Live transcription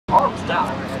down,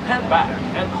 head back,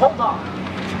 and hold on.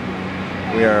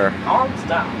 We are Arms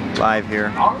down. live here.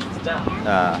 Arms down.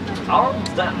 Arms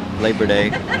down. Labor Day,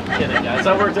 Kidding, guys.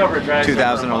 I worked over at Drag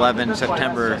 2011,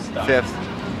 September 5th.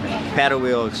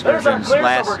 Paddlewheel Excursions,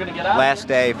 last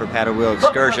day for Paddlewheel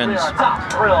Excursions.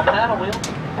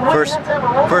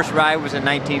 First ride was in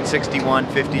 1961,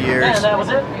 50 years. And that was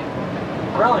it.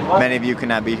 Really? Many of you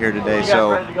cannot be here today, so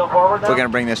we're going to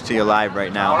bring this to you live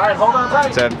right now. All right, hold on tight.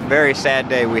 It's a very sad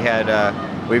day.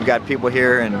 We've got people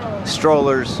here in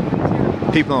strollers,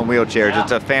 people in wheelchairs. Yeah.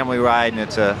 It's a family ride, and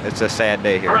it's a sad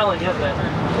day here. Really, isn't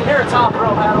it? Here at Top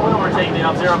Thrill Paddlewheel, we're taking the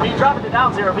up 0 beat, dropping it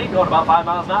down 0 beat, going about 5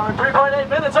 miles an hour in 3.8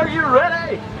 minutes. Are you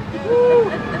ready? Woo.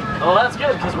 Well, that's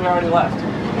good because we already left.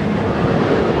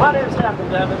 My name's Captain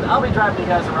Devin. I'll be driving you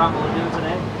guys around the lagoon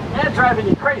today and driving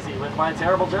you crazy with my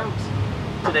terrible jokes.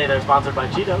 Today they're sponsored by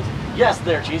Cheetos. Yes,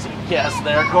 they're cheesy. Yes,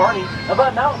 they're corny.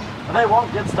 But no, they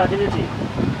won't get stuck in your teeth.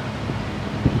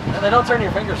 And they don't turn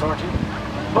your fingers towards you.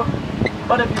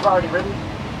 But if you've already ridden,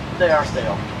 they are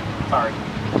stale. Sorry.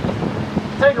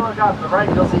 Take a look off to the right,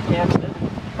 you'll see Camp City.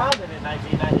 Founded in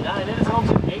 1999, it is home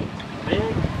to 8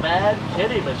 big, bad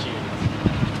kiddie machines.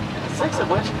 6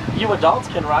 of which you adults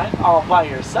can ride all by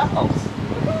yourselves.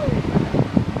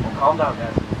 Calm down,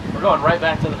 guys. We're going right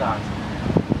back to the docks.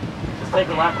 Just take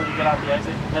a left when you get out the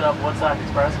exit, head up Woodstock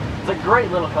Express. It's a great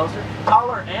little coaster,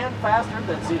 taller and faster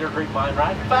than Cedar Creek Mine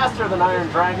Ride, faster than Iron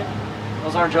Dragon.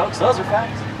 Those aren't jokes, those are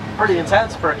facts. Pretty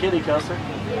intense for a kiddie coaster.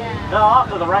 Now off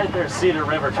to the right there's Cedar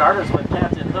River Charters with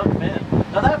Captain Hook Finn.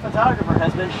 Now that photographer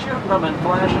has been shooting them and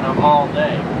flashing them all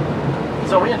day.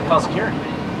 So we had to call security.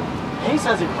 He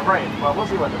says he was afraid. Well, we'll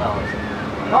see what develops.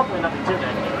 Hopefully nothing too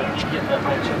negative, but you get that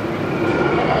picture.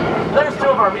 There's 2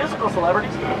 of our musical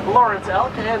celebrities, Lawrence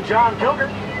Elk and John Kilgore.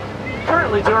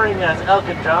 Currently touring as Elk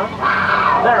and John.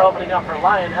 They're opening up for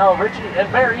Lion L. Richie and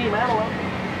Bear E. Manilow.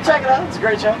 Check it out, it's a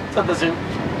great show. It's at the zoo.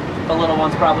 The little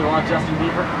ones probably want Justin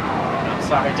Bieber. I'm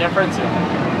sorry, different zoo.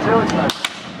 It's really expensive.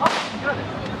 Oh, goodness.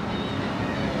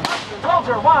 Hold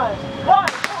your wives, hold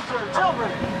your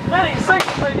children, many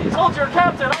single ladies, hold your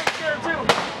captain, I'm scared too.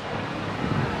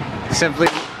 Simply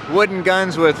wooden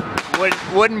guns with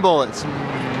wooden bullets.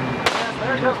 Yes,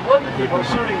 they're just wooden people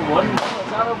shooting wooden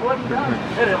bullets out of wooden guns.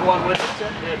 And if one would hit you,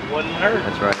 it wouldn't hurt.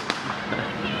 That's right.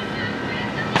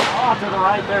 Off to the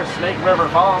right there's Snake River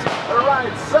Falls. The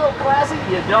ride's so classy,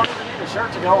 you don't even need a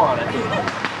shirt to go on it.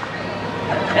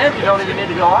 And you don't even need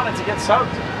to go on it to get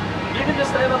soaked. You can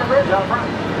just stand on the bridge out front.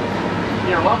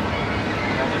 You're welcome.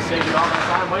 I just saved you all that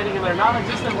time waiting in their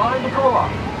non-existent line to cool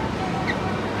off.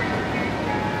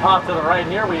 Off to the right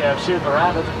here we have Shoot the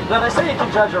Rapids. Now they say you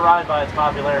can judge a ride by its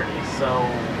popularity, so...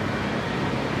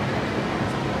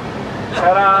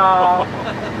 Ta-da!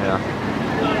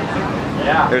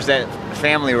 Yeah. There's that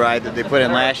family ride that they put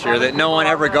in last year that no one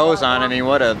ever goes on. I mean,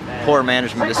 what a poor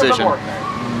management decision.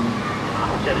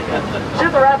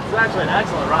 Shoot the Rapids is actually an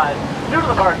excellent ride. New to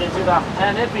the park in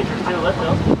 2010, it features 2 lift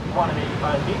hills, one of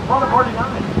 85 feet, one of 49.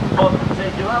 Both of them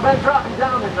take you up and drop you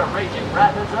down into raging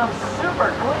rapids of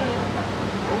super clean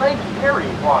Lake Erie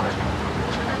water.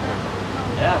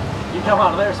 Yeah, you come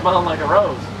out of there smelling like a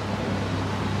rose.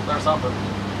 Or something.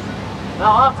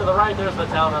 Now off to the right there's the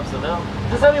town of Seville.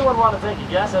 Does anyone want to take a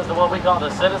guess as to what we call the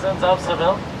citizens of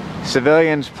Seville?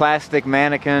 Civilians, plastic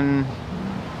mannequin,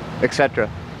 etc.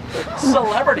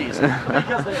 Celebrities,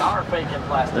 because they are fake and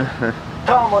plastic.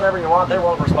 Tell them whatever you want, they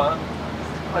won't respond.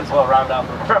 Might as well round out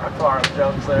the repertoire of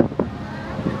jokes there.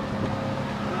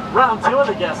 Round 2 of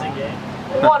the guessing game.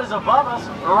 What is above us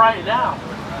right now?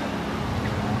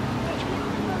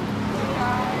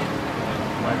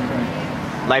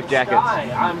 Life jackets.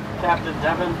 Hi, I'm Captain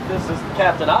Devin. This is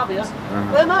Captain Obvious.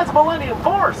 And that's Millennium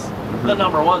Force, the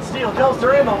 #1 steel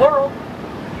coaster in the world.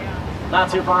 Not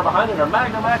too far behind it are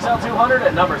Magnum XL 200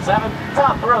 at number 7,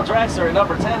 Top Thrill Dragster at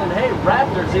number 10, and hey,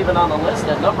 Raptor's even on the list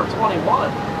at number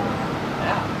 21.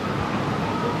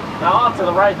 Yeah. Now off to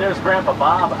the right, there's Grandpa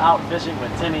Bob out fishing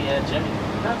with Timmy and Jimmy.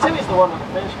 Now Timmy's the one with the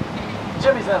fish.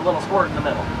 Jimmy's that little squirt in the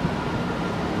middle.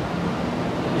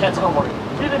 Yeah, don't worry.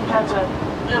 If you didn't catch that,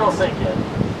 it'll sink in.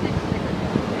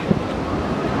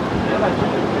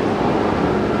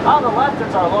 On the left,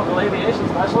 it's our local aviation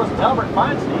specialist, Delbert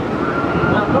Feinstein.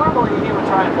 Now, normally he would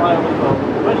try and fly over the boat,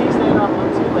 but he stayed out a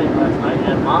little too late last night,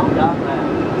 and Mom got mad.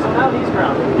 So now he's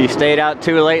grounded. He stayed out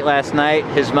too late last night.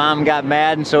 His mom got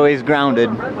mad, and so he's grounded.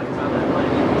 They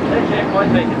can't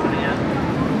quite make it to the end.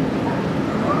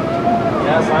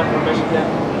 Yes, I'm from Michigan.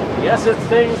 Yes, it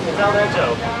stings to tell that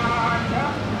joke.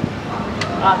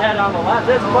 Ahead on the left,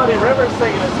 there's Muddy Rivers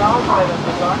singing a song, playing this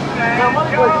guitar. Now,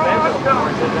 Muddy plays banjo.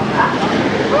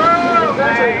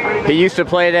 He used to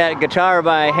play that guitar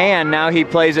by hand, now he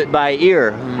plays it by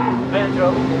ear.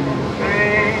 Banjo.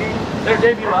 Their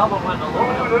debut album went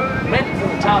aluminum. Made it to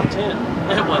the top 10.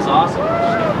 It was awesome.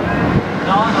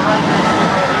 Now on the right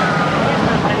hand, he's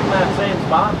been painting that same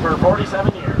spot for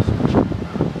 47 years. And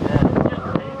he's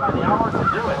getting paid by the hour to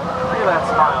do it. Look at that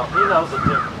smile. He knows it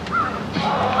too.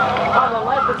 On the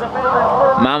left is a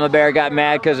favorite. Mama Bear got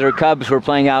mad because her cubs were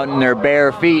playing out in their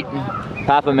bare feet.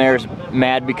 Papa Bear's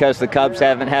mad because the Cubs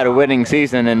haven't had a winning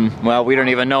season, and well, we don't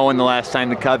even know when the last time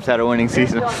the Cubs had a winning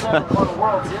season.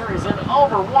 World Series in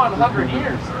over 100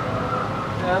 years.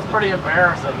 Yeah, that's pretty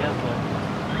embarrassing, isn't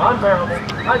it? Unbearable.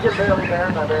 I get barely there,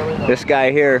 and I barely know. This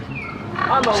guy here is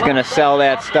going to sell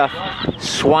that stuff,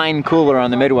 swine cooler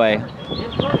on the Midway,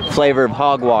 flavor of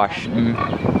hogwash.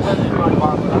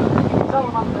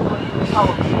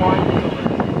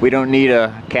 We don't need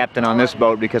a captain on this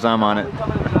boat because I'm on it.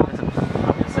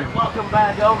 Welcome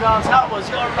back, Ogons. How was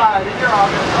your ride? And you're all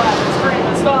going to clap and scream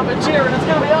and stomp and cheer, and it's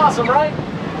going to be awesome, right?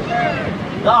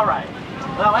 All right.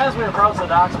 Now, as we approach the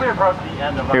docks, we approach the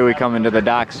end of our Here we come into the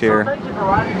docks here. So thank you for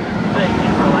riding. Thank you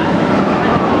for landing.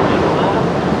 Thank you for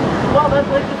landing. Well, then,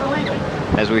 thank you for leaving.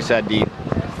 As we said, the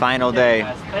final day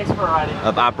Thanks for riding.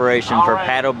 of operation for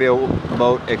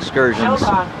Paddlewheel Excursions.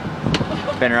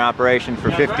 Been in operation for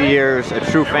 50 years, a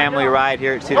true family ride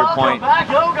here at Cedar Point. Welcome back,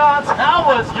 Ogons. How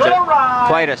was your ride?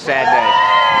 Quite a sad day.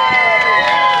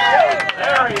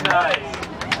 Very nice.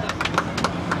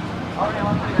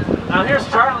 Now here's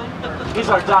Charlie. He's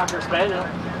our Dr. Spaniel.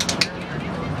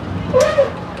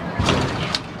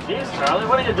 Jeez, Charlie,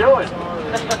 what are you doing?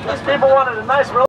 These people wanted a nice